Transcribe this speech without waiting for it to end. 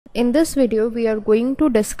In this video, we are going to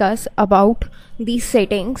discuss about the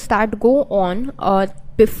settings that go on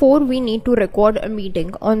before we need to record a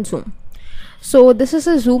meeting on Zoom. So this is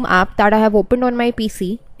a Zoom app that I have opened on my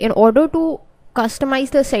PC. In order to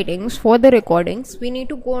customize the settings for the recordings, we need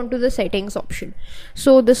to go onto the settings option.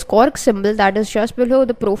 So this cork symbol that is just below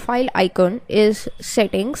the profile icon is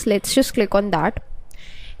settings. Let's just click on that.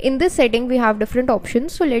 In this setting, we have different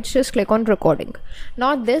options, so let's just click on recording.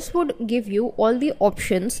 Now this would give you all the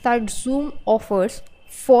options that Zoom offers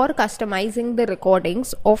for customizing the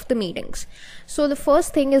recordings of the meetings. So the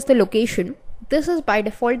first thing is the location. This is by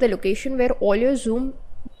default the location where all your Zoom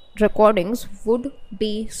recordings would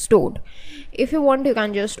be stored. If you want, you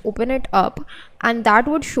can just open it up and that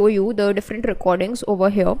would show you the different recordings over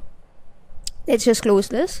here. Let's just close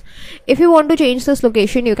this. If you want to change this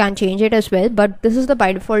location, you can change it as well, but this is the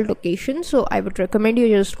by default location, so I would recommend you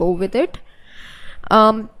just go with it.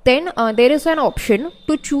 Then there is an option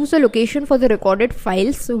to choose a location for the recorded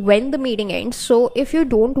files when the meeting ends. So if you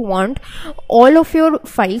don't want all of your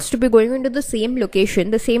files to be going into the same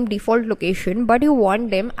location, the same default location, but you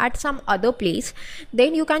want them at some other place,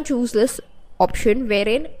 then you can choose this option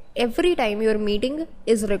wherein every time your meeting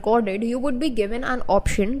is recorded, you would be given an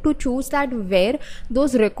option to choose that where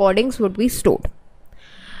those recordings would be stored.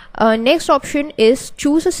 Next option is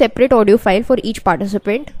choose a separate audio file for each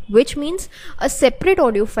participant, which means a separate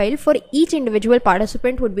audio file for each individual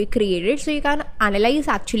participant would be created, so you can analyze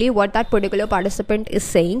actually what that particular participant is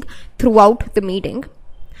saying throughout the meeting.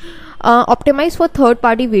 Optimize for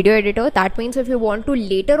third-party video editor. That means if you want to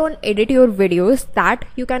later on edit your videos, that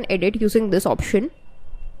you can edit using this option.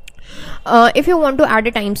 If you want to add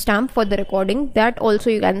a timestamp for the recording, that also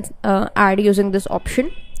you can add using this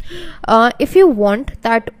option. If you want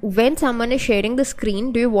that when someone is sharing the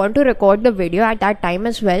screen, do you want to record the video at that time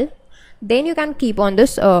as well, then you can keep on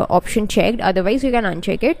this option checked, otherwise you can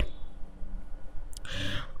uncheck it.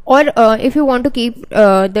 Or if you want to keep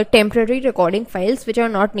the temporary recording files which are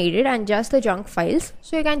not needed and just the junk files,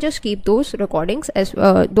 so you can just keep those recordings as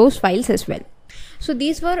those files as well. So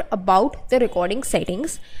these were about the recording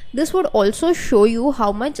settings. This would also show you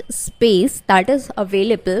how much space that is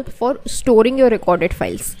available for storing your recorded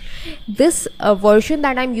files. This version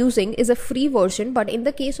that I'm using is a free version, but in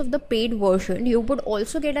the case of the paid version, you would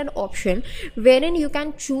also get an option wherein you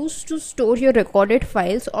can choose to store your recorded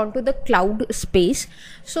files onto the cloud space.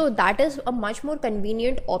 So that is a much more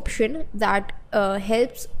convenient option that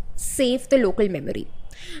helps save the local memory.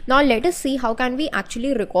 Now let us see how can we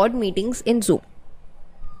actually record meetings in Zoom.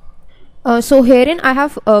 So herein I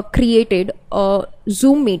have created a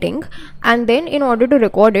Zoom meeting, and then in order to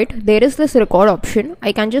record it, there is this record option.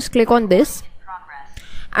 I can just click on this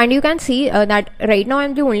and you can see that right now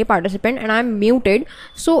I'm the only participant and I'm muted,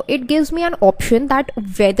 so it gives me an option that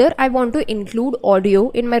whether I want to include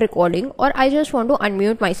audio in my recording or I just want to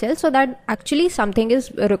unmute myself so that actually something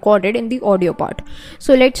is recorded in the audio part.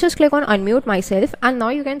 So let's just click on unmute myself, and now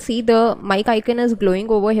you can see the mic icon is glowing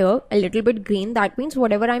over here a little bit green. That means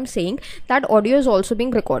whatever I'm saying, that audio is also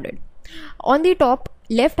being recorded. On the top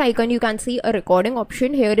left icon, you can see a recording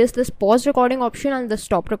option. Here is this pause recording option and the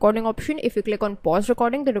stop recording option. If you click on pause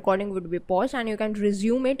recording, the recording would be paused and you can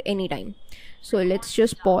resume it anytime. So let's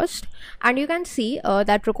just pause, and you can see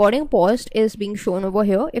that recording paused is being shown over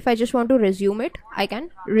here. If I just want to resume it, I can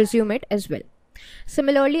resume it as well.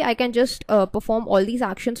 Similarly, I can just perform all these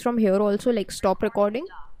actions from here also, like stop recording,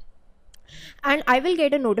 and I will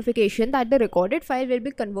get a notification that the recorded file will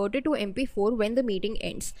be converted to MP4 when the meeting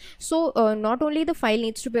ends. So not only the file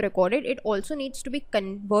needs to be recorded, it also needs to be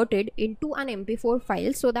converted into an MP4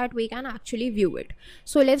 file so that we can actually view it.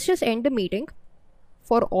 So let's just end the meeting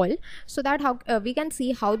for all so that how we can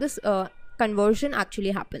see how this conversion actually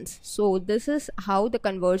happens. So this is how the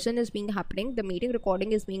conversion is being happening. The meeting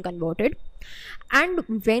recording is being converted, and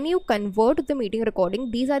when you convert the meeting recording,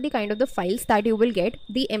 these are the kind of the files that you will get: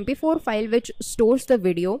 the MP4 file which stores the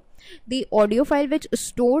video, the audio file which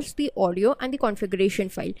stores the audio, and the configuration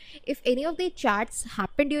file. If any of the chats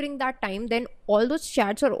happen during that time, then all those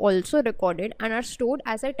chats are also recorded and are stored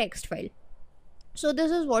as a text file. So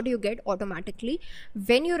this is what you get automatically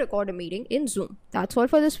when you record a meeting in Zoom. That's all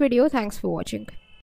for this video. Thanks for watching.